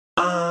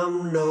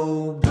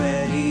know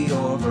Betty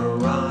or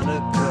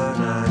Veronica,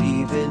 not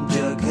even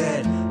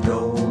Jughead.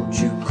 Don't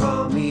you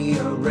call me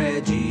a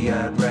Reggie,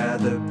 I'd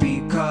rather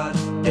be caught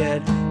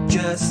dead.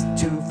 Just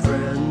two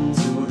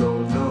friends who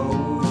don't know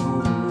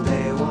who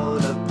they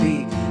wanna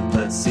be.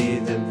 Let's see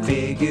them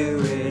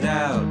figure it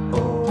out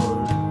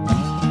on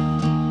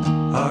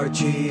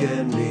Archie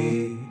and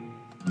me.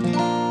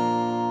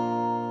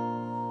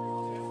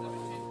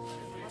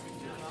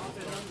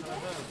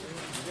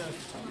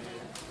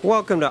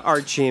 Welcome to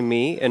Archie and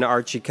Me, an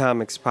Archie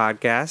Comics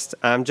podcast.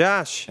 I'm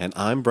Josh. And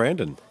I'm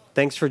Brandon.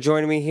 Thanks for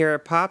joining me here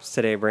at Pops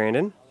today,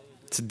 Brandon.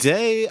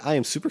 Today, I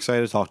am super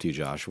excited to talk to you,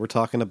 Josh. We're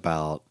talking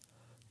about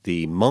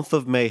the month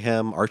of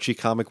Mayhem Archie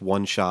comic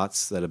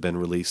one-shots that have been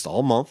released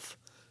all month.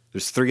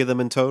 There's 3 of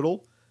them in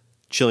total.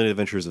 Chilling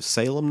Adventures of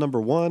Salem,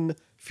 #1,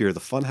 Fear of the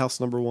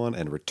Funhouse, #1,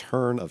 and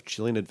Return of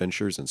Chilling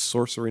Adventures in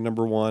Sorcery,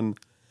 #1.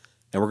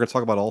 And we're going to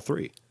talk about all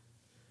 3.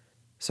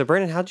 So,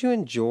 Brandon, how'd you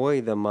enjoy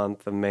the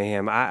month of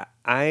Mayhem?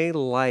 I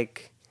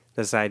like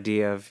this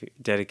idea of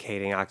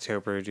dedicating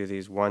October to do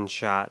these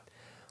one-shot.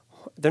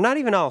 They're not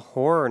even all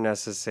horror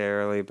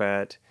necessarily,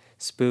 but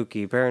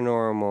spooky,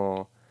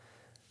 paranormal.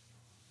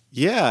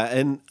 Yeah,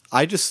 and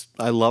I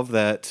love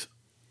that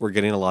we're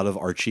getting a lot of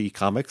Archie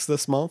comics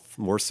this month,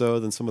 more so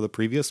than some of the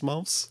previous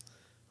months.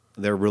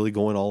 They're really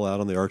going all out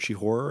on the Archie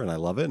horror, and I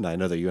love it. And I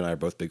know that you and I are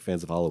both big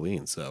fans of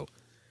Halloween, so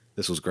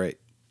this was great.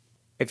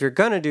 If you're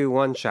going to do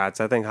one-shots,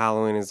 I think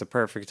Halloween is the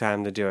perfect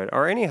time to do it,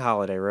 or any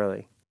holiday,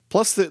 really.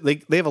 Plus, they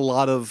have a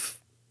lot of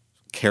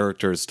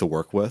characters to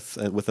work with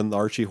within the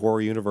Archie horror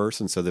universe,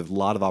 and so they have a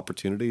lot of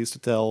opportunities to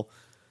tell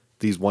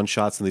these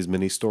one-shots and these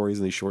mini-stories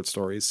and these short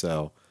stories.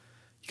 So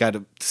you got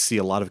to see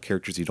a lot of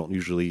characters you don't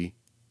usually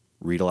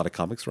read a lot of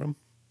comics from.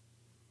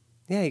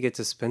 Yeah, you get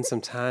to spend some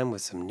time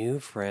with some new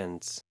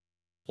friends.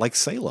 Like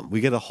Salem.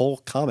 We get a whole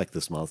comic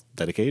this month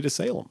dedicated to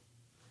Salem.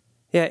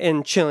 Yeah,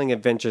 in Chilling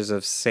Adventures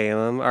of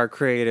Salem, our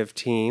creative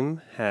team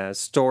has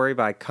story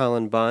by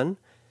Cullen Bunn,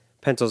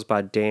 pencils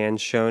by Dan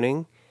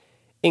Schoening,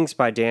 inks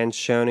by Dan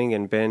Schoening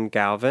and Ben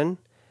Galvin,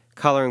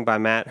 coloring by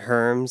Matt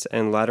Herms,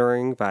 and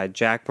lettering by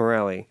Jack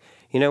Morelli.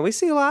 You know, we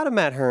see a lot of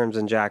Matt Herms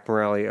and Jack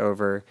Morelli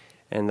over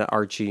in the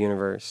Archie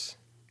universe.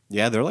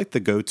 Yeah, they're like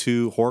the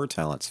go-to horror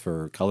talents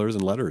for colors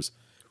and letters.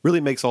 Really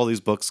makes all these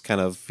books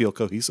kind of feel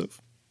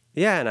cohesive.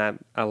 Yeah, and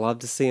I love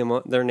to see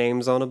their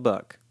names on a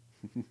book.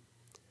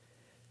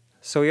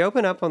 So we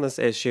open up on this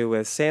issue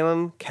with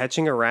Salem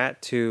catching a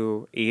rat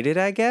to eat it,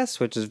 I guess,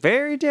 which is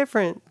very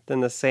different than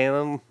the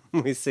Salem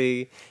we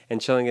see in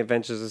Chilling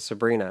Adventures of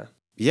Sabrina.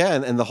 Yeah,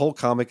 and the whole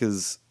comic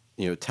is,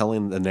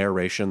 telling the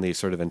narration, the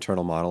sort of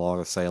internal monologue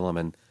of Salem,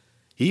 and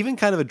he even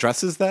kind of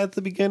addresses that at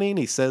the beginning.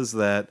 He says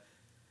that,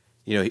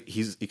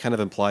 he kind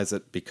of implies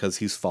that because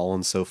he's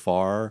fallen so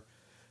far,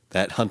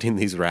 that hunting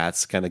these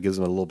rats kind of gives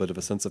him a little bit of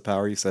a sense of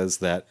power. He says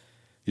that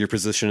your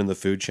position in the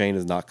food chain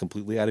is not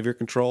completely out of your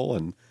control,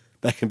 and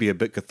that can be a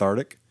bit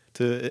cathartic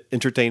to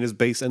entertain his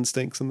base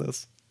instincts in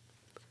this.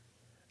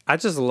 I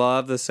just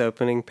love this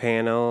opening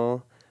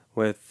panel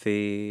with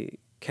the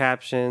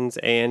captions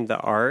and the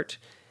art.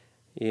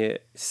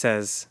 It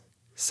says,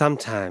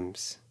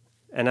 sometimes.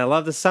 And I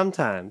love the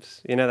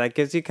sometimes. That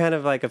gives you kind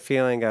of like a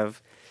feeling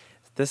of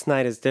this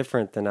night is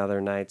different than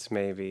other nights,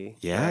 maybe.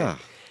 Yeah. Right?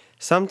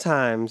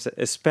 Sometimes,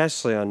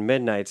 especially on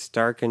midnights,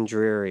 dark and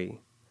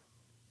dreary.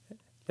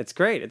 It's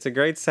great. It's a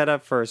great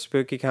setup for a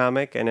spooky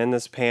comic. And in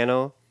this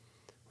panel,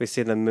 we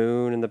see the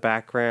moon in the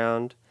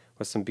background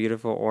with some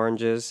beautiful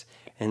oranges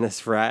and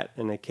this rat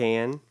in a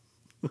can.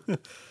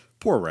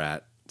 Poor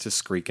rat, just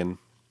squeaking.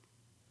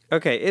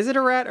 Okay, is it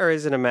a rat or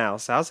is it a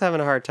mouse? I was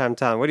having a hard time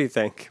telling. What do you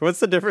think?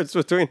 What's the difference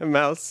between a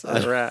mouse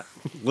and a rat?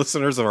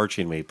 Listeners of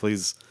Archie and Me,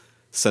 please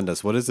send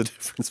us, what is the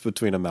difference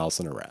between a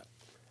mouse and a rat?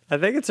 I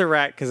think it's a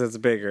rat because it's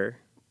bigger.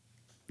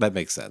 That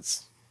makes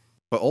sense.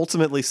 But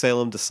ultimately,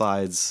 Salem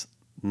decides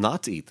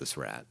not to eat this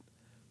rat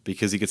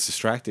because he gets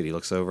distracted. He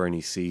looks over and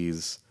he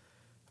sees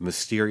a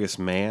mysterious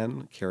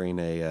man carrying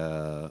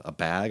a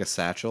bag, a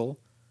satchel,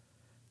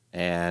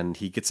 and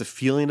he gets a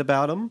feeling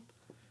about him.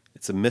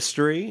 It's a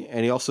mystery,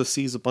 and he also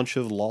sees a bunch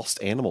of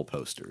lost animal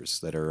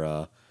posters that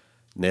are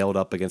nailed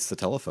up against the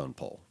telephone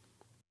pole.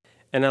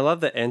 And I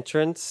love the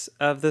entrance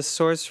of this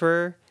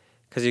sorcerer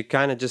because you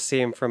kind of just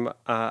see him from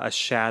a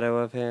shadow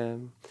of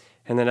him,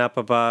 and then up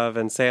above,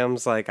 and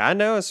Salem's like, I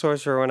know a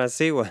sorcerer when I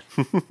see one.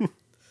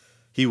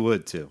 He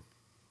would, too.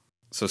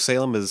 So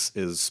Salem is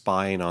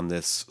spying on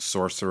this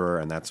sorcerer,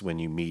 and that's when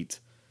you meet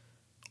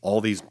all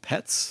these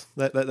pets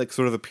that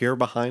sort of appear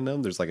behind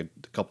them. There's like a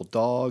couple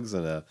dogs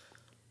and a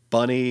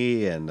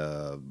bunny and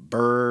a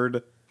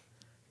bird,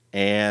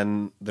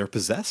 and they're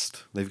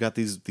possessed. They've got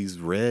these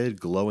red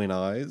glowing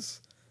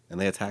eyes, and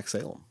they attack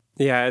Salem.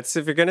 Yeah, if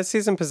you're going to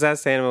see some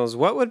possessed animals,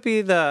 what would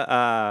be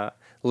the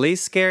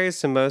least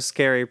scariest and most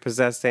scary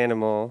possessed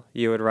animal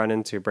you would run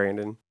into,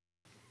 Brandon?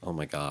 Oh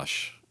my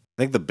gosh.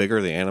 I think the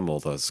bigger the animal,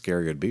 the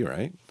scarier it'd be,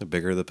 right? The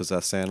bigger the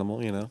possessed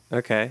animal,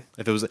 Okay.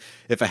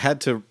 If I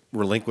had to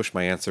relinquish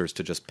my answers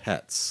to just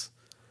pets,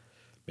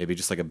 maybe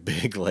just like a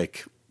big,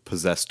 like,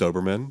 possessed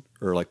Doberman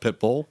or like pit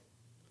bull.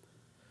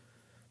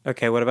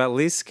 Okay, what about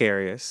least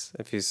scariest,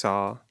 if you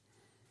saw?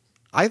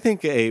 I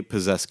think a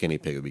possessed guinea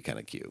pig would be kind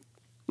of cute.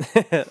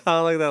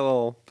 Oh, like that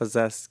little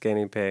possessed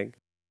guinea pig.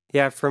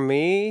 Yeah, for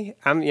me,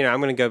 I'm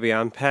gonna go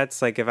beyond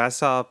pets. Like if I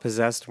saw a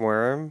possessed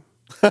worm,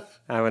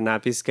 I would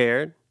not be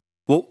scared.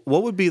 Well,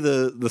 what would be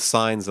the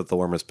signs that the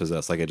worm is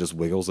possessed? Like it just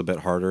wiggles a bit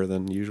harder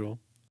than usual?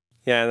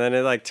 Yeah, and then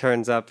it like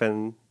turns up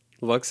and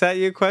looks at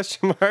you,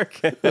 question mark.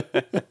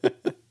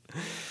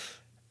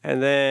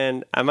 And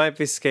then I might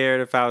be scared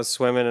if I was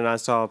swimming and I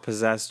saw a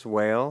possessed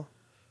whale.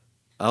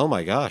 Oh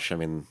my gosh. I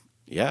mean,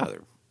 yeah,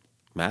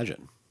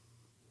 imagine.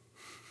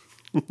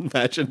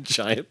 Imagine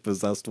giant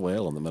possessed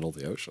whale in the middle of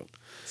the ocean.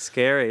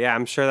 Scary. Yeah,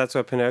 I'm sure that's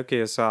what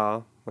Pinocchio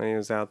saw when he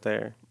was out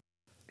there.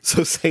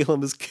 So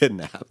Salem is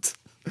kidnapped.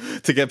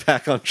 To get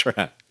back on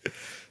track,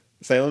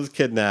 Salem's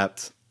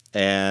kidnapped,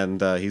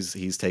 and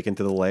he's taken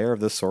to the lair of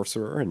this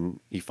sorcerer, and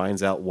he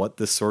finds out what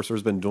this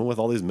sorcerer's been doing with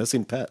all these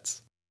missing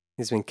pets.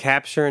 He's been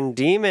capturing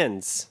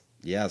demons.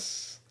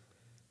 Yes.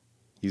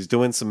 He's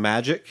doing some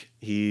magic.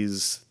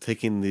 He's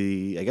taking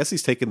these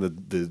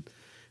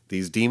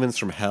demons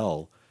from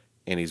hell,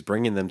 and he's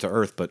bringing them to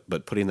Earth,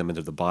 but putting them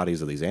into the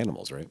bodies of these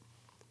animals, right?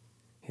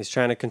 He's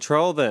trying to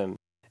control them.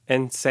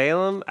 And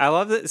Salem, I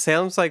love that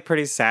Salem's like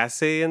pretty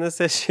sassy in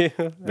this issue.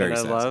 Very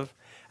sassy. sassy. I love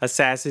a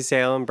sassy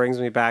Salem. Brings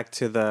me back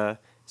to the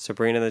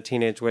Sabrina the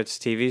Teenage Witch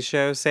TV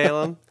show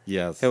Salem.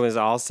 Yes. It was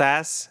all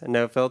sass,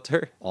 no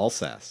filter. All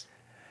sass.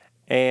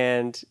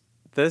 And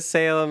this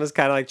Salem is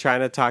kind of like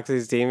trying to talk to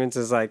these demons.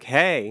 Is like,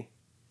 hey,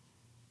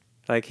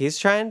 like he's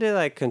trying to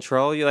like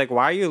control you. Like,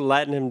 why are you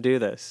letting him do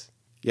this?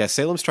 Yeah,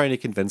 Salem's trying to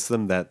convince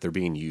them that they're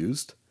being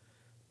used,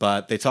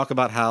 but they talk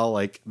about how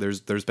like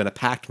there's been a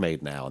pact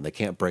made now, and they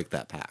can't break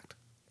that pact.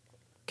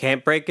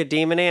 Can't break a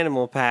demon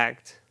animal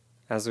pact,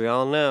 as we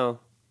all know.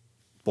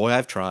 Boy,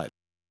 I've tried.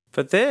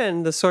 But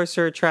then the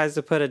sorcerer tries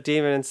to put a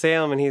demon in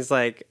Salem, and he's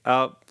like,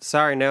 oh,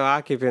 sorry, no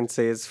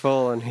occupancy. It's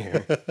full in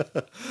here.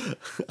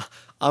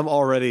 I'm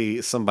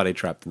already somebody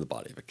trapped in the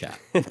body of a cat.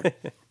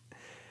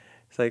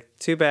 It's like,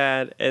 too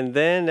bad. And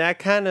then that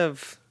kind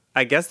of,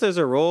 I guess there's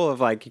a rule of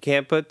like, you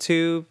can't put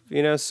two,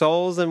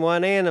 souls in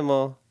one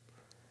animal.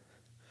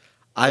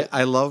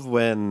 I love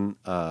when,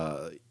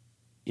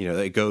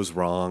 it goes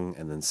wrong,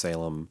 and then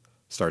Salem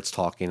starts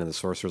talking, and the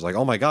sorcerer's like,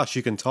 oh my gosh,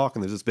 you can talk,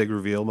 and there's this big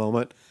reveal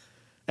moment.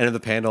 And in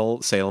the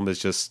panel, Salem is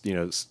just,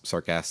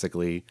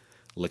 sarcastically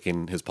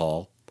licking his paw.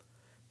 And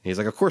he's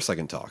like, of course I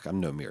can talk. I'm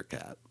no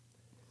meerkat.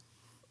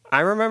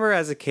 I remember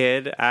as a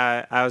kid,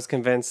 I was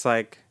convinced,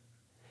 like,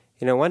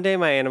 one day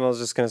my animal's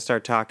just going to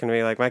start talking to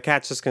me. Like, my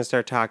cat's just going to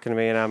start talking to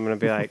me, and I'm going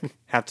to be like,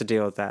 have to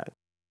deal with that.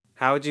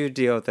 How would you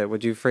deal with it?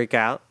 Would you freak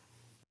out?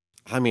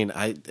 I mean,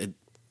 it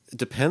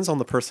depends on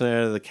the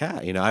personality of the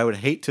cat. I would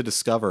hate to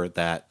discover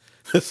that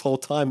this whole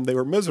time they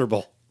were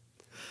miserable.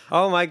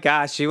 Oh my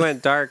gosh, you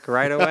went dark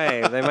right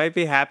away. They might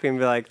be happy and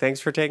be like, thanks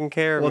for taking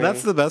care of me. Well,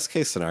 that's the best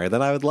case scenario.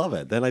 Then I would love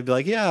it. Then I'd be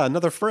like, yeah,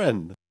 another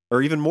friend.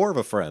 Or even more of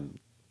a friend.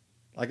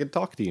 I can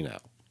talk to you now.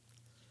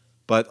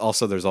 But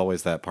also there's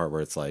always that part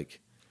where it's like,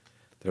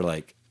 they're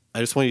like,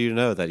 I just want you to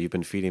know that you've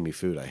been feeding me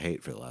food I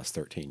hate for the last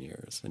 13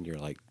 years. And you're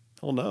like,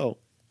 oh no.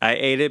 I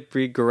ate it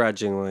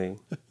begrudgingly.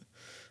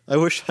 I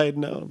wish I'd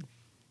known.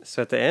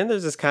 So at the end,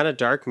 there's this kind of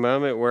dark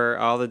moment where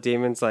all the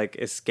demons like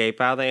escape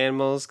out of the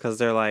animals because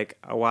they're like,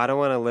 oh, I don't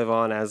want to live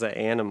on as an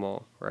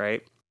animal,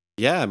 right?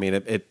 Yeah, I mean,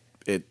 it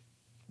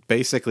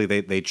basically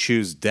they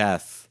choose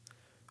death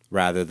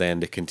rather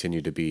than to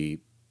continue to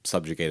be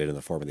subjugated in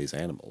the form of these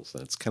animals.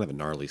 And it's kind of a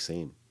gnarly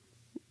scene.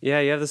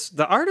 Yeah.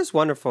 The art is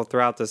wonderful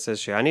throughout this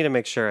issue. I need to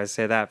make sure I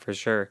say that for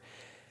sure.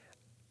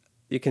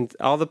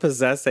 All the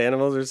possessed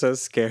animals are so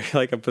scary.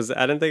 Like I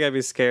didn't think I'd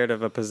be scared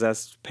of a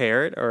possessed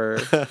parrot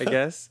or I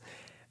guess.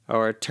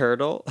 Or a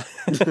turtle.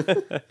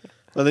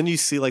 Well, then you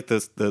see like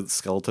the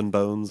skeleton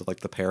bones of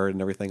like the parrot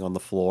and everything on the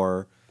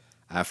floor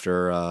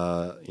after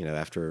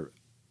the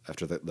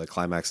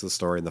climax of the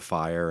story and the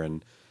fire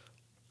and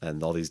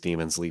all these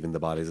demons leaving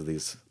the bodies of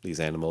these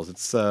animals.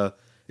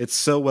 It's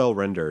so well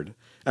rendered.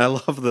 And I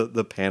love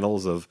the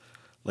panels of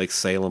like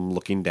Salem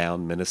looking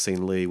down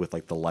menacingly with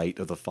like the light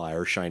of the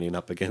fire shining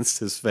up against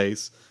his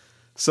face.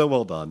 So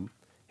well done.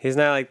 He's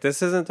not like,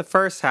 this isn't the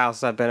first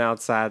house I've been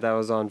outside that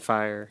was on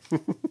fire.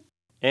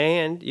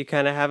 And you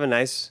kind of have a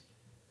nice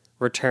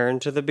return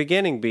to the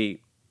beginning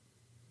beat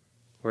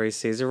where he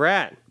sees a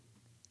rat.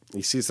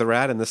 He sees the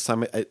rat, and this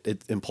time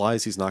it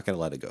implies he's not going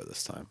to let it go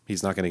this time.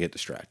 He's not going to get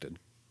distracted.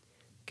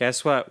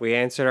 Guess what? We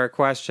answered our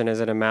question. Is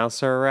it a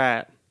mouse or a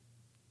rat?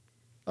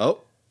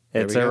 Oh,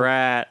 it's a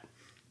rat.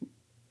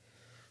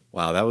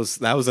 Wow, that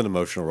was an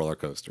emotional roller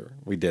coaster.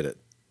 We did it.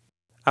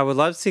 I would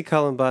love to see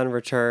Cullen Bunn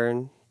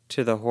return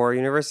to the horror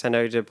universe. I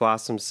know you did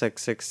Blossom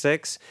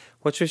 666,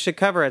 which we should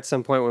cover at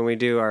some point when we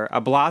do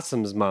a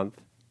Blossoms month.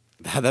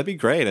 That'd be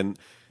great. And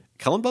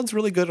Cullen Bunn's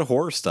really good at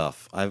horror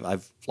stuff.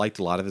 I've liked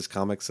a lot of his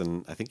comics,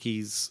 and I think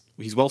he's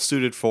well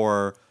suited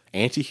for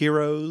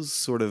anti-heroes,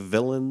 sort of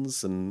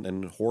villains,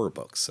 and horror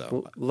books.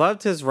 So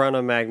loved his run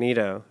on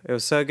Magneto. It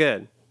was so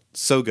good.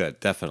 So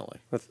good, definitely.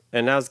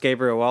 And that was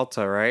Gabriel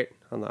Walta, right,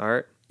 on the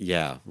art?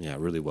 Yeah,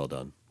 really well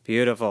done.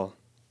 Beautiful.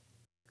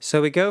 So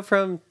we go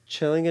from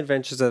Chilling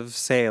Adventures of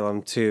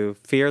Salem to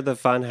Fear the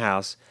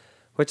Funhouse,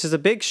 which is a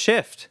big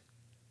shift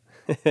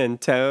in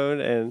tone.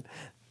 And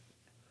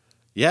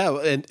Yeah,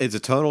 and it's a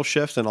tonal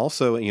shift, and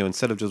also,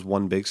 instead of just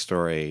one big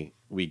story,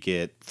 we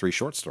get 3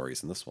 short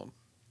stories in this one.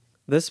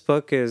 this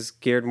book is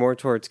geared more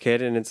towards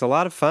kid, and it's a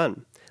lot of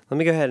fun. Let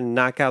me go ahead and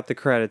knock out the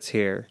credits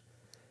here.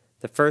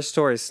 The first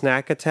story is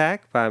Snack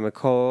Attack by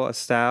Nicole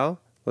Estelle,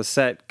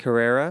 Lisette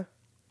Carrera.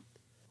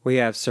 We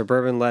have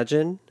Suburban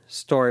Legend,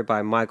 story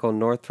by Michael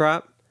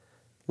Northrop,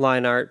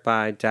 line art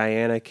by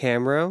Diana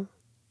Camero.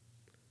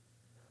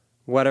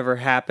 Whatever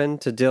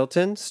Happened to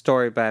Dilton,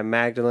 story by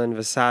Magdalene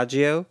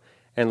Visaggio,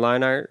 and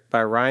line art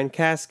by Ryan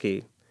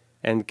Caskey.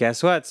 And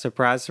guess what?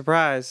 Surprise,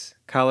 surprise.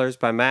 Colors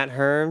by Matt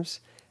Herms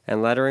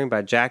and lettering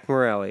by Jack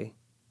Morelli.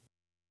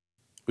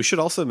 We should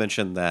also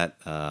mention that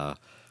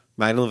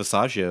Magdalene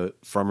Visaggio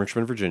from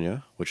Richmond,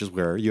 Virginia, which is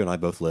where you and I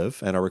both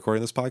live and are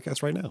recording this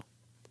podcast right now.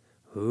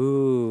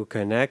 Ooh,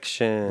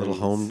 connection.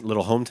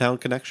 Little hometown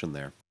connection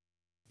there.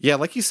 Yeah,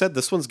 like you said,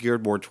 this one's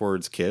geared more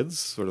towards kids,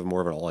 sort of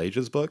more of an all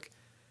ages book.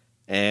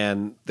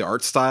 And the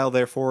art style,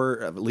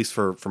 therefore, at least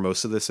for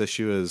most of this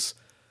issue, is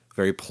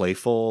very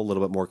playful, a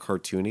little bit more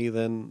cartoony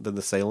than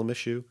the Salem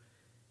issue.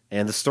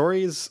 And the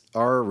stories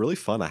are really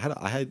fun.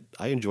 I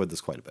enjoyed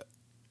this quite a bit.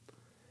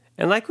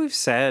 And like we've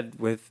said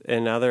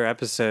in other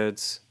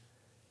episodes,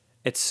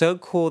 it's so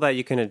cool that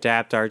you can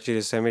adapt Archie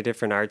to so many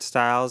different art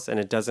styles, and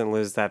it doesn't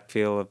lose that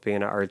feel of being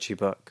an Archie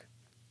book.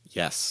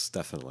 Yes,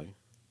 definitely.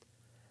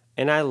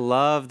 And I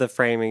love the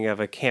framing of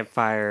a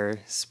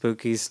campfire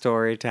spooky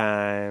story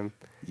time.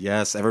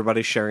 Yes,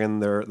 everybody's sharing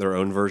their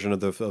own version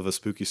of a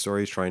spooky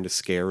story, trying to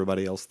scare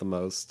everybody else the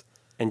most.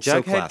 And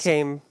So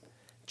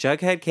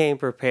Jughead came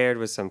prepared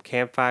with some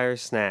campfire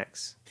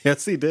snacks.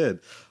 Yes, he did.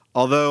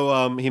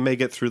 Although he may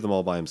get through them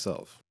all by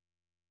himself.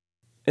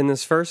 In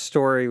this first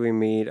story, we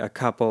meet a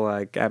couple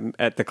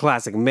at the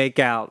classic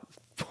makeout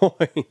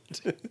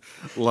point.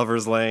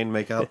 Lover's Lane,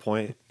 makeout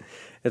point.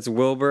 It's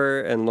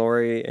Wilbur and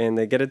Lori, and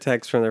they get a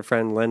text from their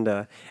friend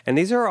Linda. And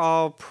these are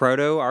all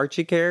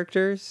proto-Archie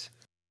characters.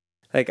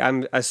 Like,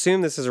 I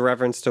assume this is a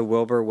reference to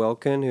Wilbur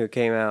Wilkin, who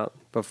came out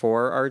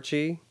before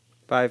Archie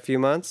by a few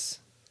months.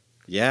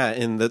 Yeah,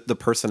 and the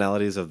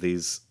personalities of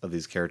these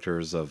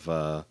characters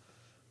of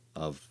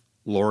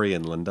Lori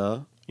and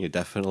Linda, you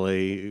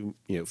definitely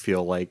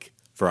feel like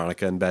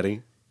Veronica and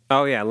Betty.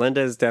 Oh yeah,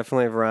 Linda is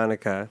definitely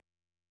Veronica.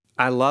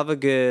 I love a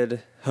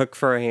good hook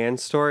for a hand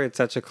story. It's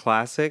such a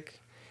classic.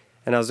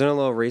 And I was doing a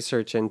little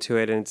research into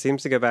it, and it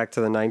seems to go back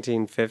to the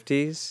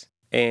 1950s.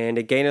 And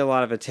it gained a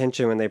lot of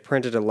attention when they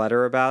printed a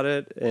letter about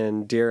it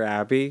in Dear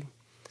Abby.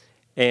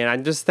 And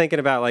I'm just thinking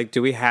about, like,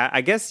 do we have... I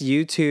guess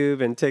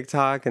YouTube and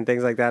TikTok and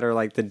things like that are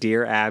like the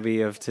Dear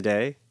Abby of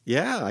today.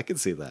 Yeah, I can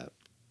see that.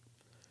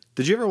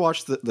 Did you ever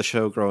watch the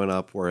show growing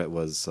up where it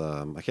was...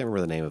 I can't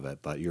remember the name of it,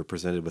 but you were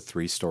presented with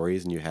 3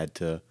 stories and you had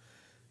to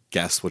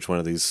guess which one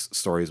of these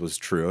stories was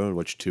true and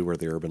which 2 were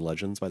the urban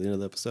legends by the end of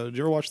the episode? Did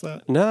you ever watch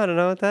that? No, I don't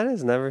know what that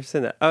is. Never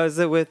seen that. Oh, is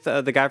it with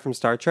the guy from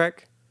Star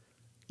Trek?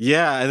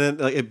 Yeah, and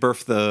then it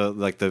birthed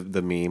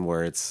the meme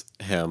where it's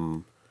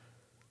him,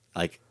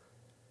 like,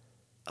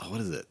 oh,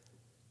 what is it?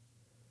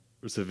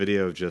 It's a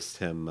video of just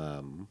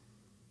him.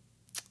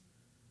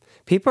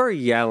 People are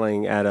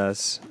yelling at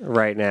us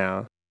right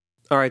now.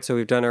 All right, so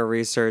we've done our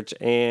research,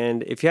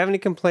 and if you have any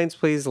complaints,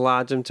 please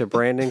lodge them to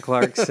Brandon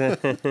Clarkson.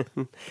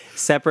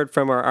 Separate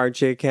from our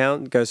Archie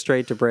account, go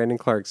straight to Brandon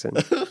Clarkson.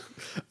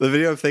 The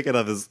video I'm thinking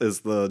of is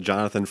the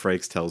Jonathan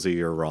Frakes tells you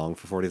you're wrong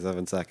for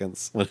 47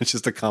 seconds, when it's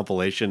just a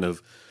compilation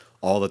of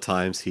all the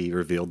times he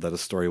revealed that a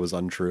story was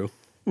untrue.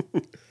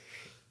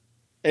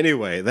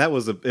 Anyway,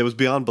 it was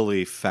beyond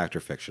belief. Fact or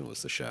Fiction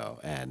was the show,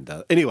 and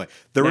anyway,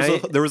 there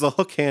was a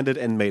hook-handed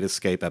and made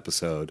escape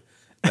episode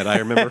that I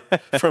remember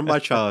from my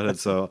childhood.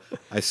 So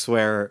I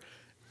swear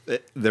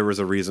there was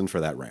a reason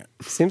for that rant.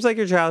 Seems like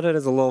your childhood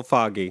is a little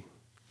foggy.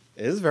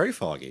 It is very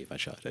foggy, my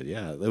childhood.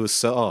 Yeah, it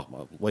was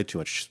way too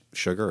much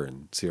sugar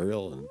and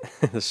cereal and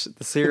The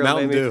cereal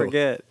made me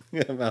forget.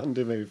 Yeah, Mountain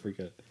Dew made me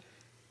forget.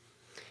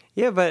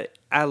 Yeah, but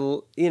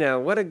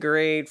what a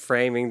great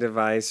framing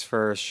device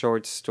for a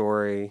short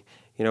story.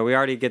 We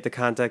already get the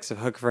context of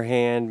hook for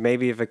hand.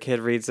 Maybe if a kid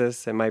reads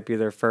this, it might be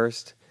their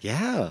first.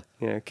 Yeah.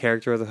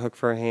 Character with a hook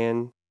for a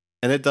hand.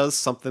 And it does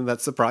something that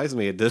surprised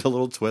me. It did a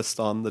little twist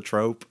on the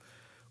trope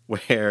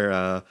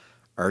where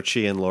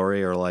Archie and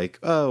Lori are like,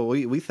 oh,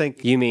 we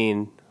think... You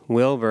mean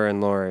Wilbur and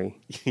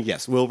Lori.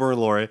 Yes, Wilbur and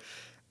Lori.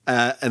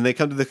 And they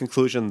come to the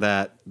conclusion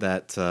that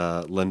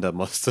Linda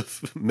must have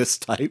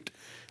mistyped.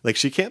 Like,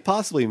 she can't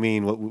possibly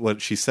mean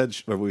what she said,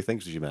 what we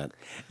think she meant.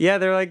 Yeah,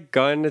 they're like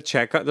going to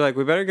check. They're like,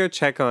 we better go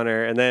check on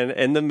her. And then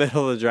in the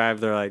middle of the drive,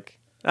 they're like,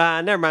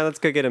 never mind, let's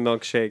go get a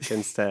milkshake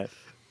instead.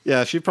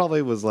 Yeah, she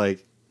probably was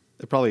like,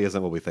 it probably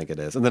isn't what we think it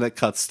is. And then it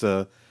cuts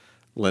to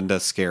Linda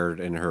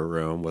scared in her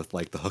room with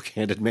like the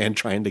hook-handed man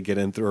trying to get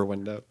in through her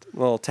window. A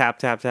little tap,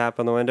 tap, tap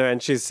on the window.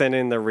 And she's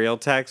sending the real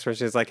text where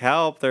she's like,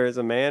 help, there's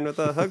a man with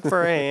a hook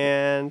for a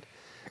hand.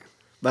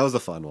 That was a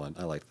fun one.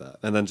 I like that.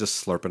 And then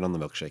just slurping on the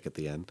milkshake at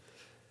the end.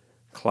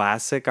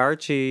 Classic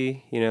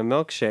Archie,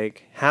 milkshake.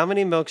 How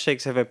many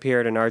milkshakes have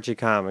appeared in Archie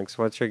comics?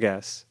 What's your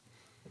guess?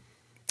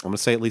 I'm going to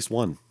say at least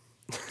one.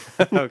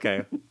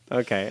 Okay.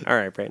 All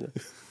right, Brandon.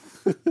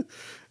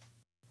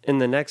 In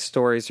the next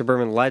story,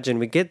 Suburban Legend,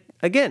 we get,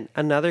 again,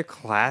 another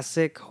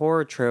classic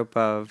horror trope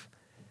of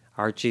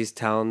Archie's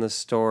telling the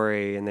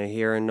story and they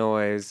hear a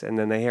noise and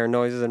then they hear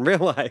noises in real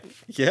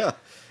life. Yeah.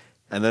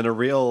 And then a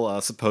real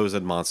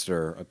supposed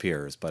monster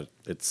appears, but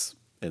it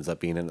ends up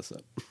being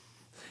innocent.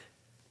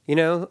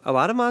 A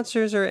lot of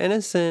monsters are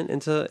innocent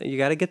until you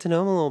got to get to know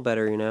them a little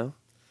better,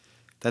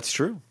 That's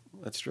true.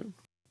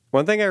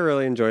 One thing I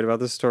really enjoyed about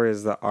this story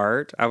is the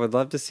art. I would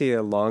love to see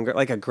a longer,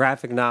 like a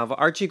graphic novel,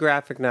 Archie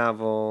graphic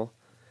novel,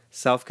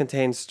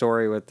 self-contained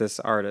story with this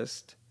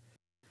artist.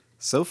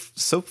 So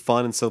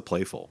fun and so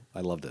playful.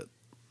 I loved it.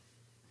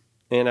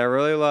 And I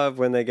really love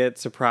when they get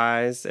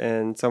surprised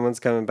and someone's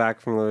coming back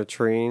from the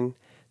latrine.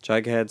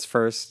 Jughead's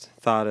first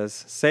thought is,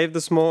 save the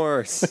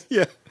s'mores.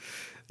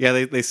 Yeah,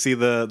 they see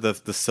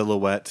the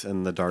silhouette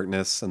in the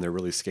darkness and they're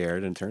really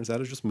scared. And it turns out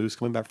it's just Moose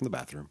coming back from the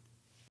bathroom.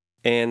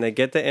 And they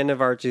get the end of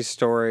Archie's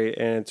story,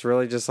 and it's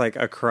really just like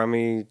a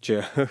crummy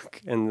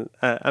joke. And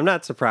I'm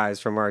not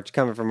surprised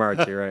coming from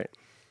Archie, right?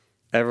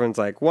 Everyone's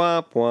like,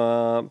 womp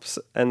womps.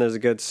 And there's a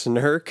good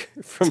snirk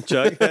from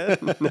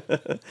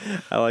Jughead.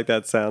 I like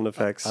that sound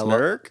effect,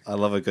 snirk. I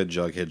love a good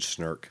Jughead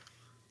snirk.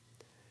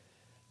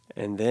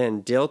 And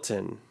then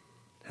Dilton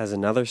has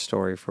another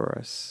story for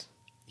us.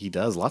 He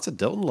does. Lots of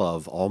Dilton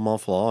love all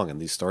month long in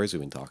these stories we've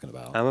been talking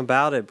about. I'm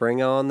about it.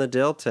 Bring on the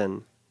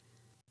Dilton.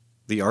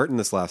 The art in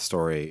this last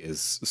story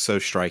is so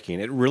striking.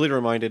 It really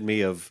reminded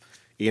me of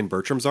Ian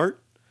Bertram's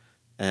art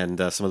and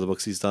some of the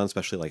books he's done,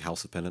 especially like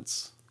House of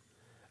Penance.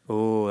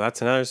 Ooh,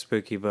 that's another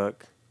spooky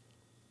book.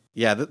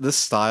 Yeah, this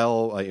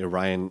style,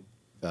 Ryan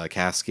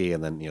Caskey,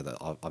 and then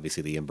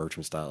obviously the Ian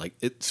Bertram style, like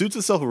it suits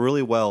itself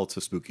really well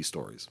to spooky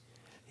stories.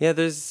 Yeah,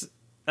 there's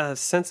a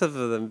sense of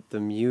the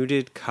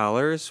muted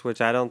colors, which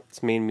I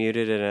don't mean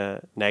muted in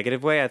a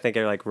negative way. I think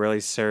it like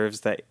really serves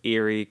that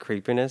eerie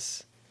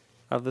creepiness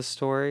of the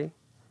story.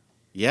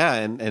 Yeah,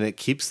 and it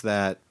keeps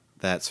that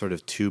sort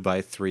of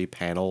 2x3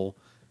 panel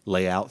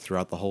layout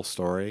throughout the whole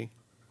story,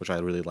 which I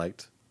really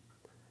liked.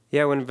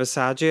 Yeah, when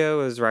Visaggio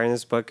was writing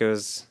this book, it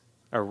was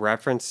a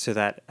reference to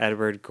that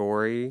Edward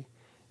Gorey,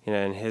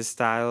 and his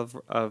style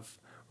of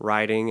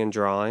writing and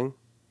drawing.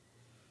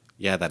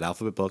 Yeah, that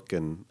alphabet book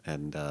and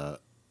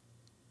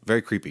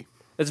very creepy.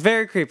 It's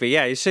very creepy.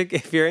 Yeah, you should,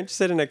 if you're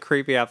interested in a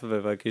creepy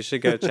alphabet book, you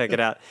should go check it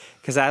out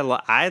because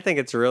I think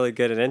it's really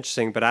good and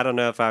interesting. But I don't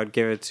know if I would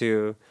give it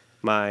to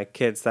my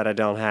kids that I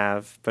don't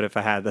have, but if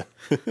I had them.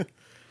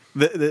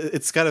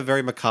 It's got a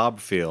very macabre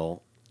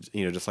feel,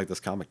 just like this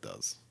comic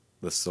does.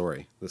 This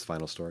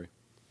final story.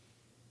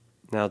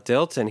 Now,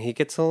 Dilton, he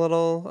gets a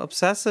little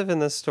obsessive in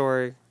this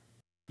story.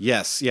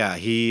 Yes, yeah,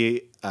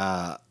 he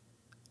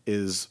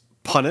is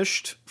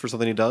punished for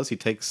something he does. He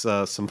takes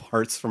some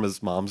parts from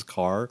his mom's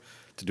car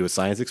to do a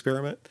science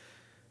experiment.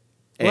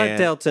 Let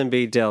Dilton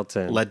be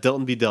Dilton. Let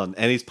Dilton be Dilton.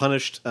 And he's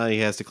punished. He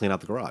has to clean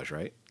out the garage,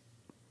 right?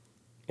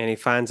 And he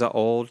finds an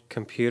old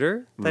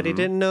computer that he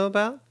didn't know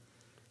about.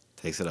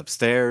 Takes it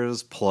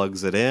upstairs,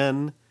 plugs it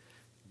in,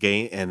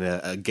 and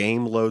a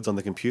game loads on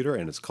the computer,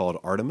 and it's called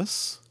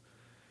Artemis.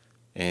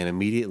 And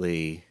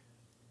immediately,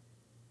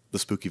 the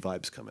spooky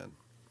vibes come in.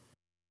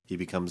 He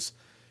becomes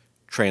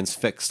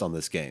transfixed on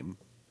this game.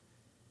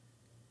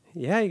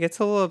 Yeah, he gets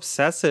a little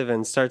obsessive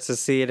and starts to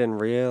see it in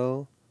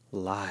real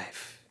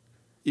life.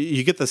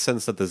 You get the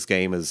sense that this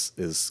game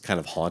is kind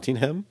of haunting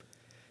him.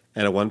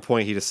 And at one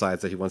point, he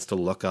decides that he wants to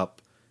look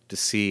up to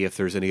see if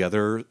there's any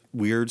other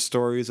weird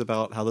stories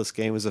about how this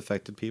game has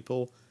affected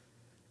people.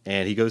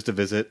 And he goes to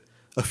visit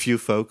a few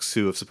folks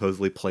who have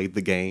supposedly played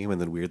the game, and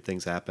then weird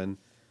things happen.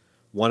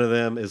 One of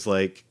them is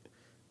like,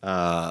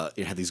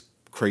 had these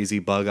crazy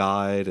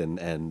bug-eyed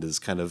and is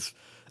kind of,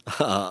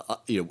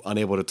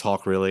 unable to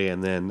talk really.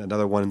 And then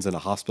another one's in a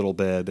hospital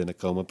bed in a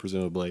coma,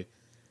 presumably.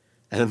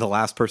 And then the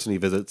last person he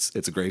visits,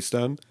 it's a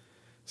gravestone.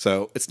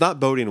 So it's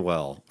not boding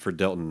well for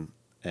Dilton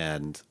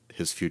and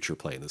his future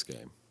play in this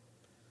game.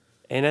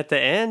 And at the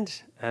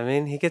end, I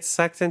mean, he gets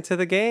sucked into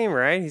the game,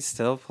 right? He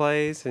still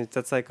plays, and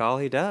that's like all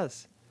he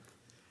does.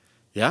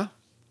 Yeah.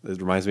 It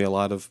reminds me a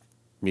lot of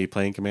me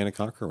playing Command &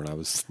 Conquer when I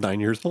was 9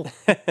 years old.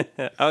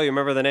 Oh, you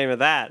remember the name of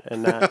that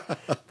and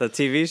the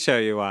TV show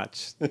you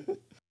watched.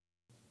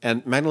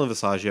 And Magdalene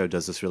Visaggio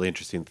does this really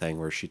interesting thing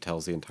where she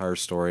tells the entire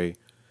story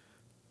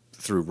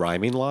through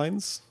rhyming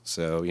lines.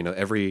 So,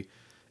 every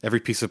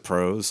piece of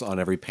prose on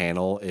every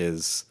panel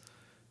is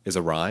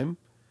a rhyme.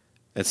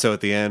 And so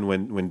at the end,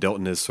 when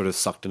Dilton is sort of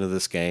sucked into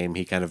this game,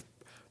 he kind of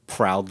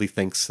proudly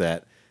thinks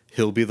that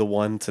he'll be the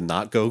one to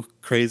not go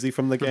crazy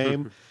from the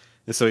game.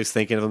 And so he's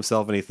thinking of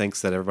himself, and he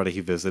thinks that everybody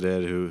he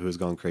visited who's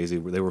gone crazy,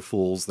 they were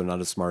fools. They're not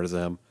as smart as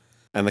him.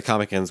 And the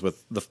comic ends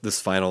with this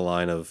final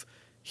line of,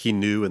 he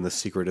knew in the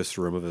secretest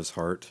room of his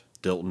heart,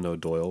 Dilton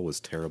O'Doyle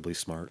was terribly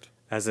smart.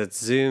 As it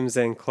zooms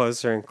in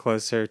closer and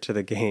closer to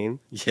the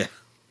game. Yeah.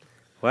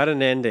 What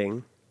an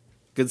ending.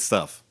 Good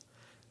stuff.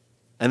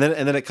 And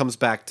then it comes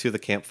back to the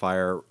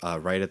campfire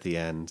right at the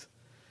end.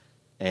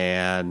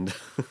 And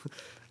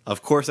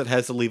of course, it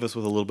has to leave us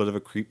with a little bit of a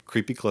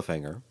creepy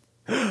cliffhanger.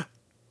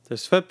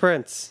 There's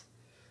footprints.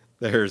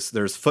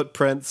 There's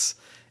footprints,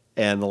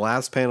 and the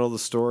last panel of the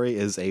story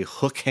is a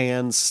hook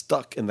hand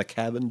stuck in the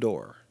cabin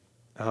door.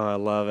 Oh, I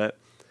love it.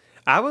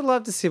 I would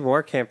love to see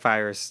more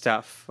campfire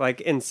stuff. Like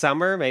in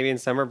summer, maybe in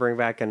summer, bring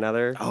back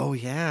another Oh,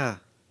 yeah.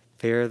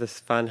 Fear of this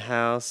Fun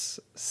House,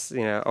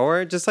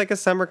 or just like a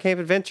summer camp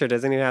adventure. It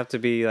doesn't even have to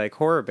be like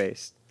horror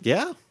based.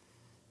 Yeah,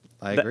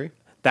 I agree.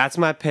 That's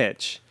my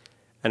pitch.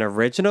 An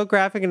original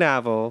graphic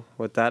novel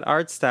with that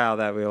art style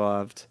that we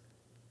loved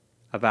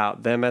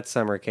about them at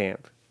summer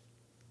camp.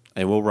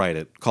 And we'll write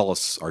it. Call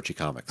us Archie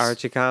Comics.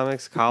 Archie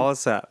Comics, call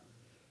us up.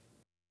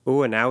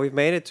 Ooh, and now we've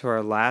made it to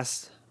our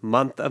last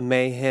month of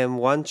Mayhem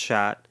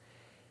one-shot,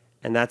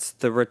 and that's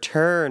the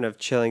return of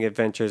Chilling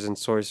Adventures in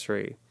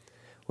Sorcery,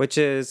 which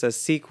is a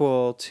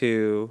sequel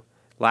to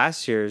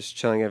last year's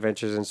Chilling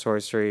Adventures in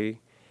Sorcery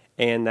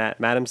and that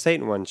Madam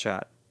Satan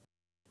one-shot.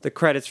 The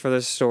credits for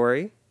this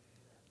story.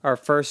 Our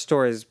first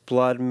story is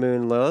Blood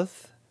Moon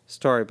Lilith,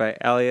 story by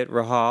Elliot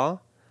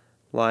Rahal,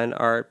 line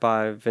art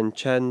by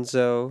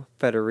Vincenzo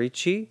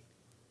Federici.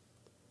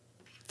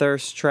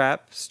 Thirst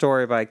Trap,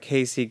 story by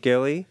Casey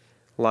Gilly,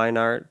 line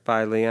art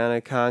by Liana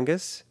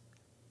Congas.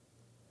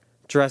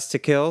 Dress to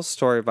Kill,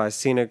 story by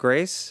Sina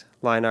Grace,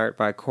 line art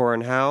by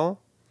Corin Howell.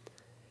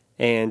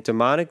 And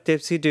Demonic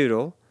Dipsy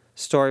Doodle,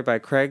 story by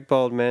Craig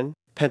Boldman,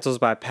 pencils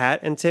by Pat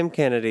and Tim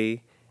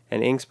Kennedy,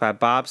 and inks by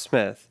Bob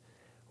Smith,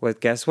 with,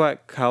 guess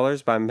what,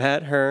 colors by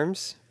Matt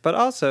Herms, but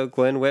also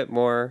Glenn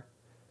Whitmore,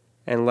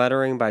 and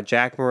lettering by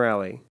Jack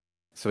Morelli.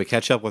 So we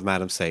catch up with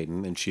Madam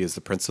Satan, and she is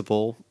the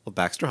principal of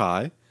Baxter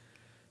High,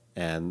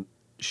 and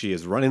she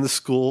is running the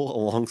school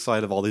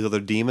alongside of all these other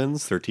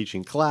demons. They're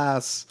teaching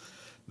class.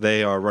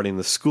 They are running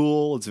the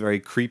school. It's very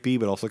creepy,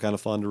 but also kind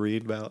of fun to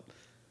read about.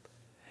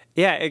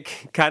 Yeah, it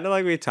kind of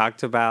like we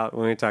talked about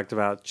when we talked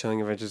about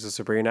Chilling Adventures of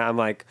Sabrina. I'm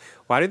like,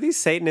 why do these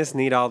Satanists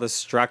need all this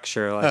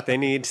structure? Like, they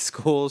need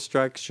school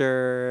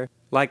structure.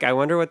 Like, I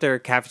wonder what their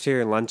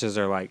cafeteria and lunches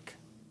are like.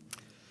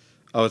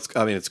 Oh,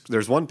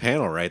 there's one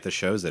panel, right, that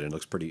shows it, and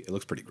it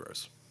looks pretty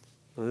gross.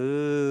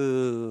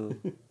 Ooh.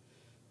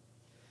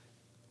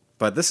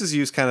 But this is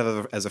used kind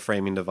of as a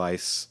framing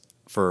device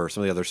for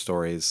some of the other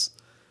stories.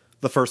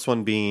 The first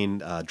one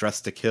being Dress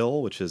to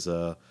Kill, which is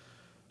a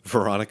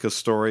Veronica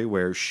story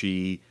where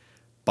she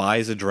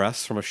buys a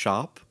dress from a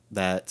shop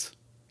that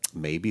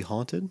may be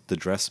haunted. The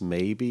dress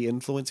may be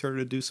influence her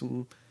to do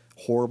some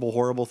horrible,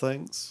 horrible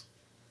things.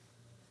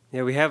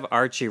 Yeah, we have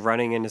Archie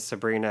running into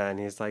Sabrina, and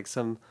he's like,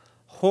 some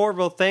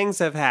horrible things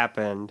have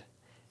happened.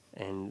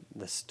 And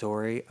the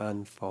story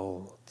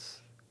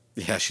unfolds.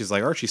 Yeah, she's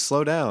like, Archie,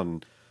 slow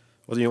down.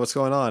 Well, what's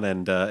going on?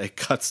 And it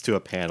cuts to a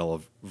panel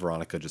of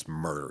Veronica just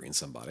murdering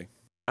somebody.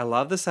 I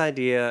love this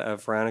idea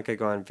of Veronica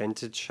going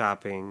vintage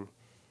shopping,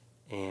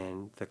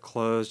 and the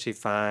clothes she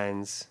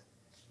finds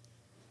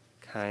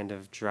kind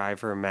of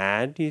drive her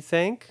mad, do you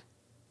think?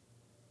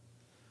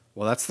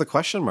 Well, that's the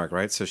question mark,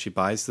 right? So she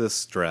buys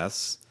this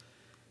dress,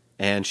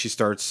 and she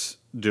starts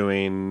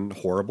doing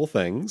horrible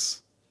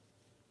things.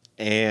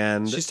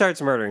 And she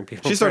starts murdering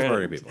people.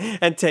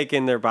 And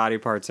taking their body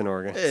parts and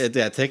organs.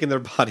 Yeah, taking their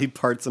body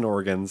parts and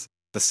organs.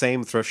 The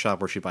same thrift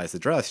shop where she buys the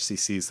dress, she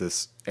sees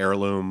this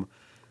heirloom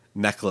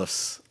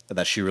necklace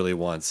that she really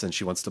wants, and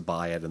she wants to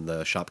buy it, and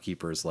the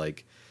shopkeeper's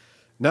like,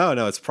 no,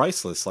 it's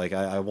priceless. Like,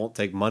 I won't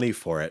take money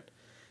for it.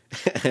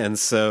 And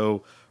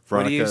so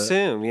Veronica... What do you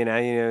assume?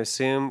 You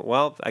assume,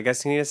 well, I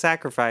guess you need a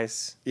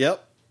sacrifice.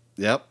 Yep.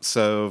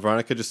 So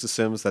Veronica just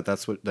assumes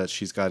that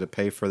she's got to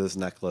pay for this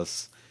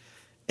necklace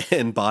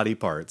and body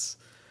parts.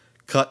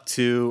 Cut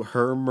to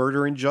her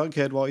murdering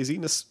Jughead while he's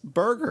eating a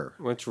burger.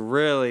 Which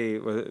really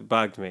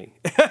bugged me.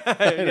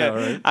 I know,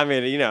 right? I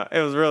mean, it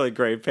was a really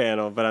great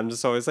panel, but I'm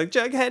just always like,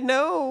 Jughead,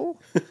 no!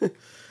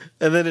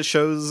 And then it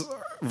shows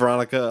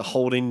Veronica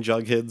holding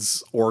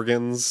Jughead's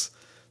organs,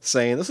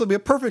 saying, this will be a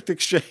perfect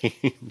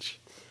exchange.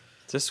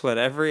 Just what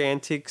every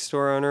antique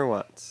store owner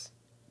wants.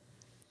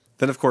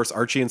 Then, of course,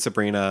 Archie and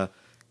Sabrina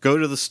go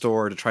to the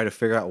store to try to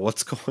figure out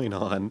what's going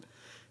on.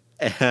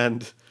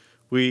 And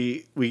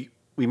we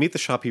meet the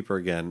shopkeeper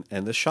again,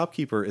 and the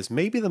shopkeeper is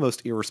maybe the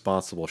most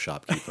irresponsible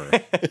shopkeeper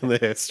in the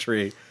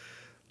history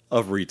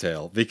of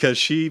retail, because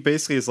she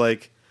basically is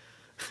like,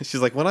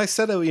 she's like, when I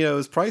said it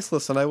was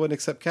priceless and I wouldn't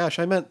accept cash,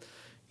 I meant,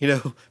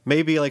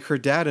 maybe like her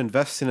dad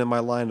investing in my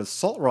line of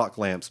salt rock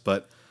lamps,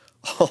 but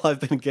all I've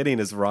been getting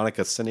is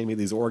Veronica sending me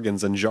these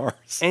organs in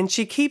jars. And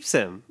she keeps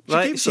them.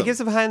 She keeps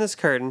them behind this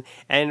curtain.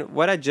 And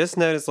what I just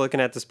noticed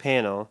looking at this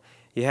panel,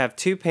 you have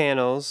two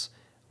panels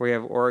where you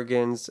have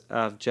organs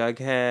of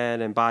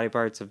Jughead and body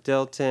parts of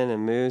Dilton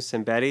and Moose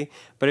and Betty.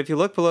 But if you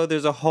look below,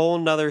 there's a whole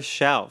nother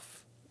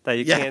shelf that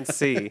you can't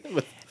see.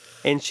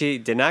 And she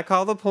did not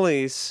call the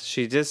police.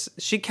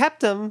 She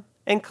kept them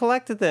and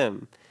collected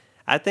them.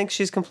 I think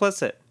she's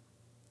complicit.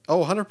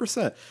 Oh,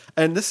 100%.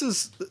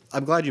 And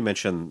I'm glad you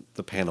mentioned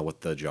the panel with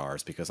the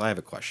jars, because I have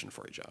a question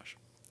for you, Josh.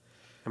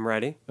 I'm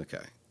ready.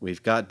 Okay.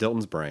 We've got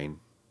Dilton's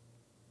brain.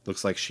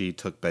 Looks like she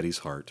took Betty's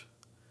heart.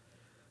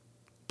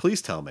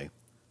 Please tell me,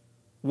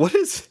 What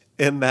is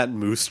in that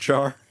moose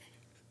jar?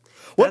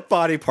 What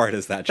body part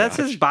is that, Josh?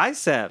 That's his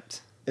bicep.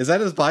 Is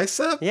that his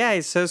bicep? Yeah,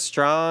 he's so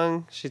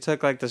strong. She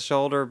took like the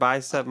shoulder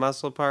bicep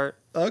muscle part.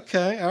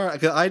 Okay, all right.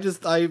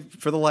 'Cause I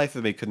for the life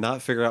of me could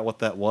not figure out what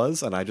that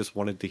was, and I just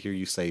wanted to hear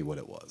you say what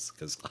it was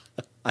because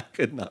I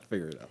could not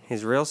figure it out.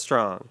 He's real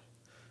strong.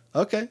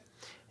 Okay.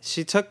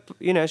 She took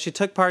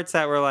parts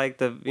that were like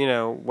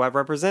what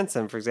represents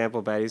him. For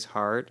example, Betty's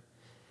heart,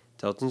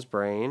 Tilton's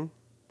brain,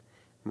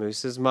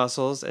 Moose's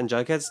muscles, and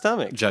Jughead's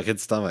stomach.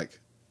 Jughead's stomach.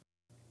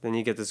 Then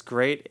you get this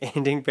great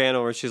ending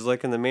panel where she's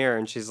looking in the mirror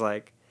and she's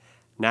like,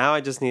 now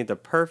I just need the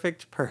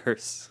perfect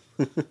purse.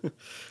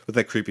 With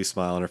that creepy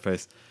smile on her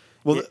face.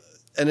 Well, yeah.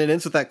 And it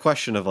ends with that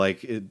question of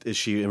like, is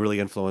she really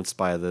influenced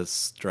by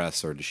this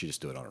dress or did she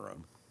just do it on her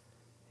own?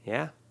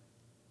 Yeah.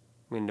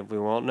 I mean, we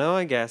won't know,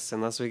 I guess,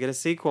 unless we get a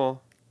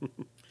sequel.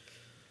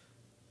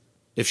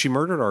 If she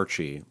murdered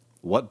Archie,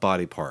 what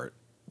body part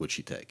would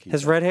she take?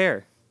 His red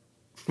hair.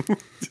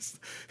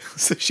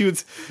 So she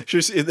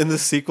in the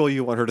sequel,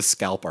 you want her to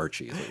scalp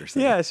Archie, is what you're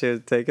saying? Yeah, she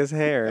would take his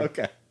hair.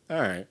 Okay.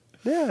 All right.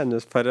 Yeah, and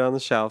just put it on the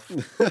shelf.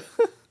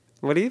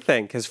 What do you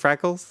think? His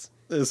freckles?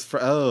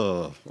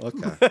 Oh,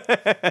 okay.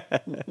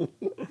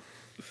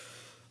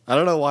 I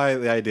don't know why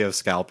the idea of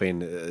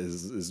scalping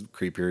is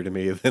creepier to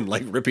me than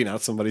like ripping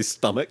out somebody's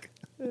stomach.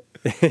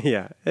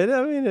 Yeah, it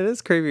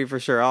is creepy for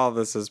sure. All of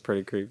this is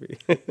pretty creepy.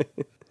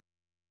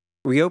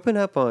 We open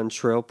up on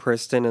Shrill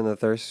Priston in the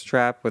thirst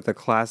trap with the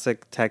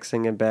classic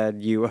texting in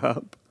bed, you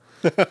up.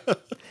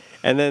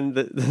 And then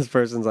this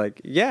person's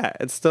like, yeah,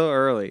 it's still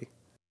early.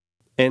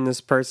 And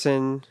this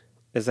person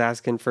is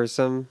asking for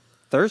some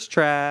thirst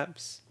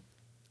traps.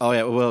 Oh,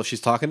 yeah. Well,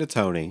 she's talking to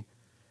Tony.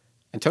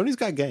 And Tony's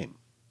got game.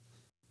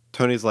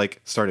 Tony's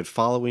like, started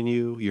following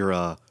you.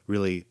 You're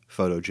really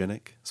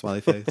photogenic,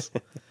 smiley face.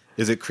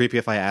 Is it creepy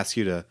if I ask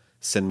you to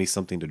send me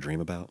something to dream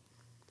about?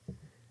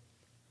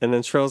 And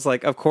then Shrill's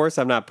like, of course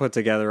I'm not put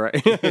together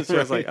right.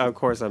 Shrill's like, of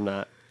course I'm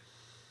not.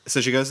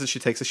 So she goes and she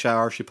takes a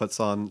shower. She puts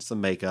on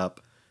some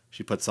makeup.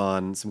 She puts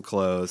on some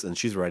clothes. And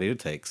she's ready to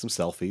take some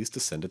selfies to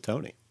send to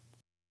Tony.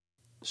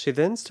 She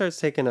then starts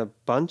taking a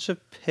bunch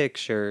of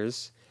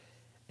pictures.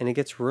 And it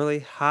gets really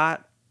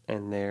hot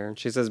in there. And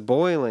she says,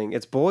 boiling.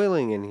 It's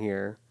boiling in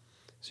here.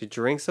 She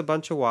drinks a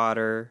bunch of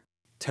water.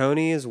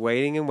 Tony is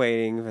waiting and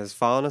waiting, has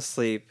fallen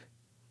asleep.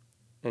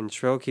 And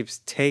Shrill keeps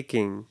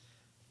taking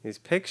these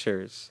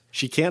pictures.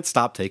 She can't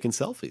stop taking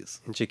selfies.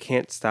 And she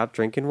can't stop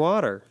drinking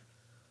water.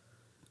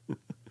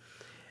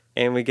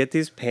 And we get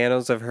these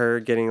panels of her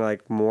getting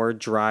like more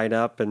dried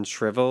up and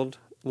shriveled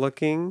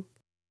looking.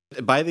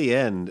 By the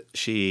end,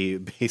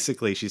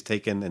 she's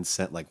taken and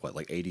sent like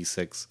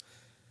 86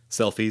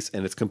 selfies,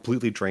 and it's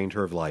completely drained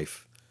her of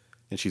life.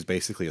 And she's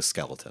basically a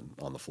skeleton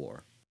on the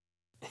floor.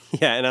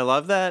 Yeah, and I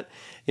love that,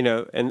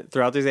 and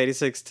throughout these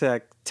 86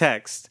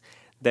 texts,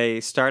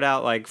 they start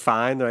out like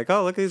fine. They're like,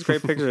 oh, look at these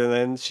great pictures. And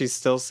then she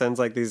still sends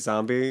like these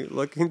zombie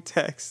looking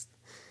texts.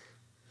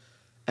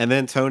 And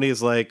then Tony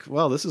is like,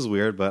 well, this is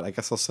weird, but I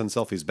guess I'll send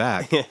selfies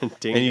back. Ding, and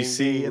you ding,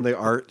 see ding. in the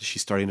art,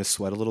 she's starting to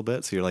sweat a little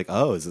bit. So you're like,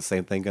 oh, is the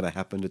same thing going to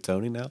happen to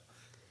Tony now?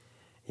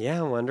 Yeah,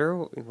 I wonder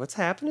what's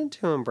happening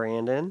to him,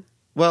 Brandon.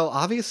 Well,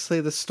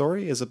 obviously, the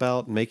story is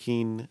about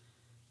making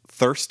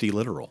thirsty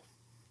literal.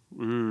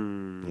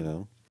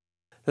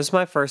 This is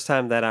my first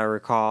time that I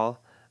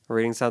recall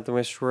reading something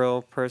with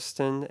Shrill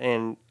Priston,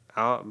 and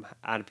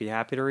I'd be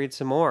happy to read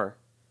some more.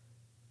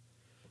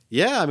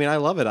 Yeah, I mean, I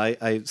love it.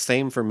 I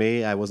same for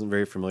me. I wasn't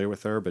very familiar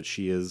with her, but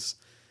she is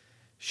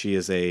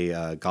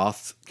a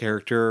goth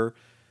character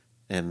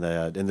in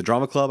the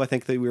drama club. I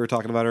think that we were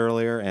talking about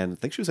earlier, and I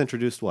think she was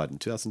introduced in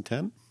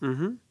 2010.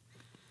 Mm-hmm.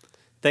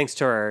 Thanks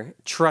to our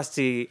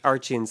trusty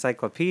Archie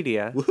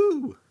encyclopedia.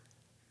 Woohoo!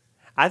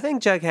 I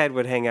think Jughead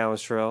would hang out with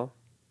Shrill.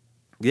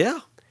 Yeah,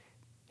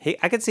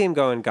 I could see him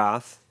going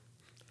goth.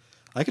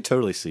 I could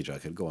totally see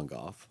Jughead going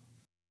goth.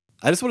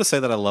 I just want to say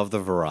that I love the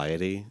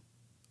variety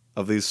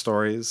of these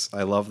stories.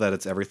 I love that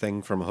it's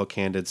everything from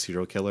hook-handed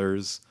serial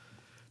killers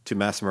to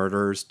mass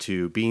murderers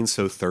to being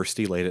so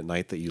thirsty late at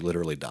night that you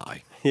literally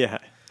die. Yeah,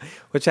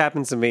 which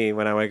happens to me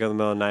when I wake up in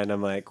the middle of the night and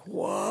I'm like,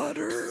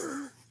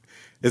 water.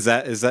 Is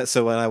that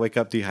so when I wake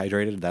up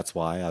dehydrated, that's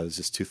why I was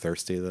just too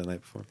thirsty the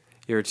night before?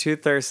 You were too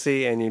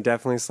thirsty and you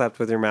definitely slept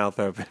with your mouth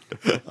open.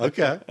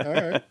 Okay, all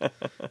right.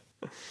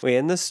 We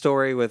end the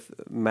story with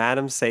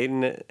Madam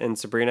Satan and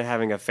Sabrina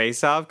having a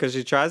face-off because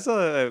she tries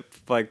to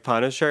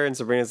punish her, and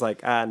Sabrina's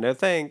like, no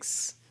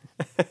thanks.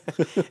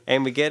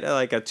 And we get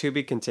a to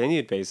be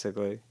continued,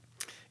 basically.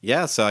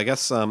 Yeah, so I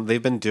guess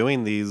they've been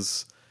doing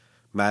these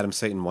Madam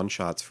Satan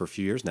one-shots for a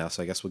few years now,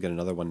 so I guess we'll get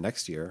another one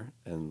next year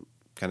and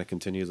kind of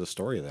continue the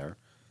story there.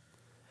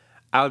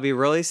 I would be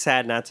really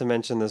sad not to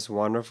mention this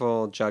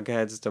wonderful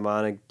Jughead's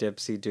demonic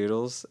dipsy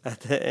doodles at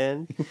the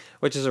end,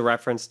 which is a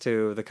reference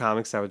to the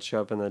comics that would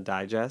show up in the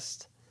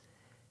digest.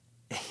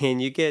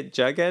 And you get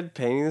Jughead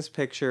painting this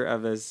picture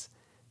of his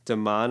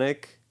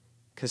demonic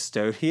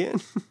custodian.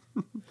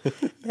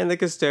 And the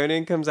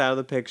custodian comes out of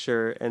the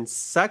picture and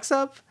sucks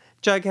up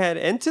Jughead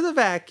into the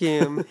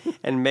vacuum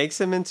and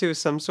makes him into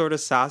some sort of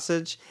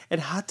sausage.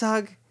 And Hot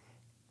Dog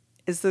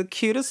is the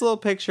cutest little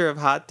picture of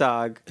hot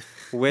dog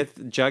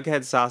with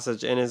Jughead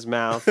sausage in his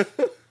mouth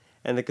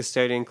and the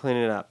custodian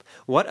cleaning it up.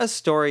 What a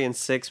story in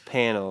 6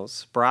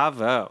 panels.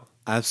 Bravo.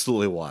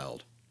 Absolutely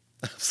wild.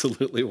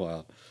 Absolutely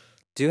wild.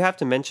 Do have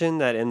to mention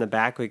that in the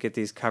back we get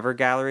these cover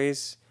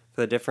galleries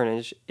for the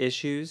different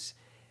issues.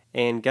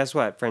 And guess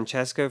what?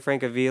 Francesco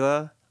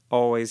Francavilla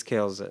always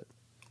kills it.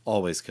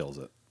 Always kills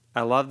it.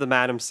 I love the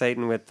Madam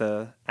Satan with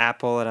the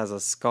apple. It has a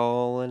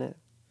skull in it.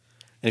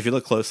 And if you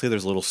look closely,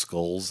 there's little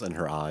skulls in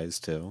her eyes,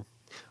 too.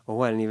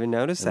 Oh, I didn't even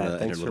notice that.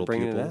 Thanks for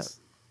bringing it up. pupils.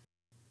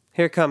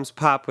 Here comes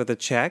Pop with a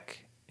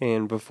check.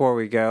 And before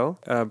we go,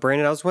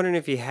 Brandon, I was wondering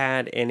if you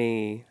had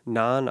any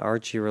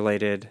non-Archie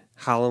related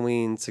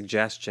Halloween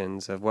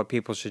suggestions of what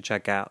people should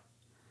check out.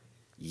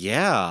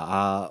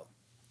 Yeah.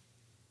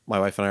 My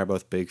wife and I are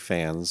both big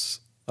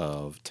fans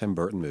of Tim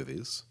Burton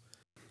movies.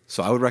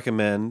 So I would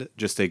recommend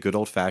just a good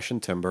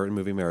old-fashioned Tim Burton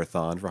movie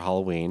marathon for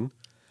Halloween.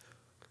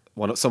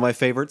 Some of my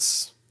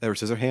favorites, Edward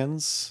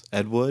Scissorhands,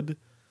 Ed Wood,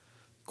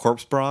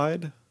 Corpse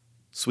Bride,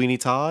 Sweeney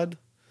Todd.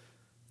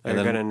 Are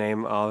you going to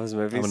name all of his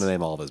movies? I'm going to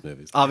name all of his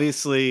movies.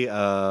 Obviously,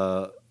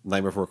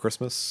 Nightmare Before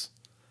Christmas.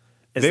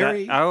 Is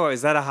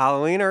that a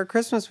Halloween or a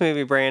Christmas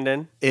movie,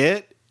 Brandon?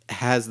 It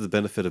has the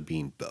benefit of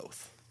being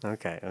both.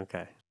 Okay.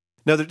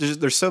 No,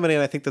 there's so many,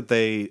 and I think that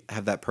they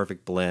have that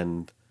perfect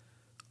blend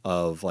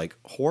of like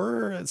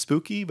horror and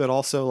spooky, but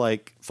also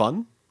like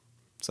fun.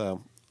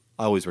 So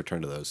I always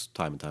return to those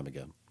time and time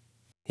again.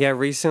 Yeah,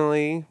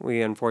 recently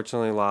we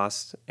unfortunately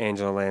lost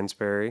Angela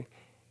Lansbury.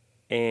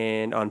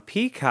 And on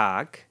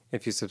Peacock,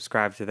 if you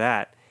subscribe to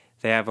that,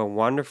 they have a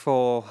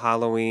wonderful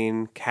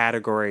Halloween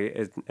category,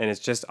 and it's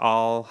just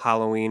all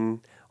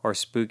Halloween or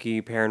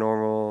spooky,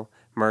 paranormal,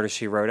 Murder,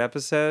 She Wrote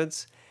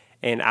episodes.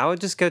 And I would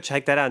just go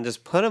check that out and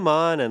just put them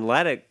on and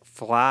let it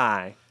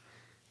fly.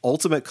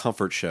 Ultimate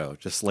comfort show.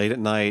 Just late at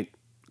night,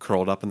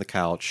 curled up in the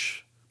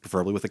couch,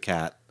 preferably with a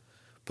cat,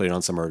 putting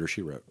on some Murder,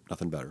 She Wrote.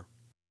 Nothing better.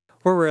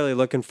 We're really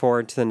looking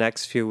forward to the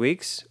next few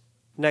weeks.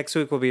 Next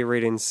week we'll be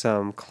reading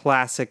some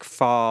classic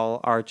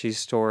fall Archie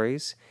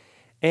stories.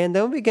 And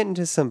then we'll be getting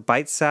to some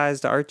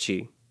bite-sized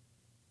Archie.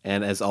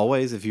 And as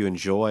always, if you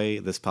enjoy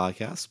this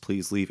podcast,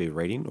 please leave a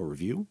rating or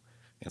review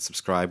and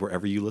subscribe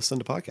wherever you listen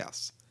to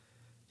podcasts.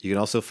 You can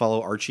also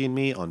follow Archie and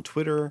me on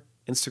Twitter,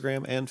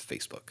 Instagram, and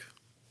Facebook.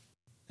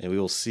 And we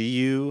will see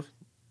you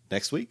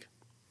next week.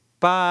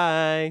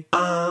 Bye.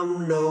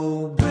 I'm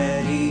no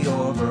Betty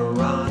or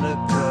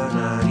Veronica,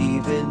 not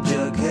even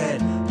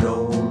Jughead.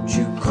 Don't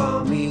you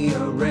call me a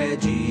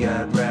Reggie,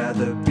 I'd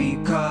rather be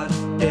caught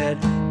dead.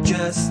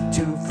 Just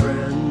two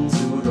friends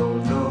who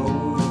don't know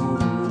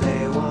who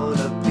they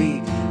wanna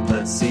be.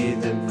 Let's see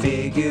them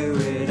figure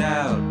it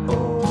out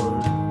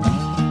on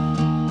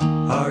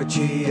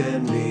Archie and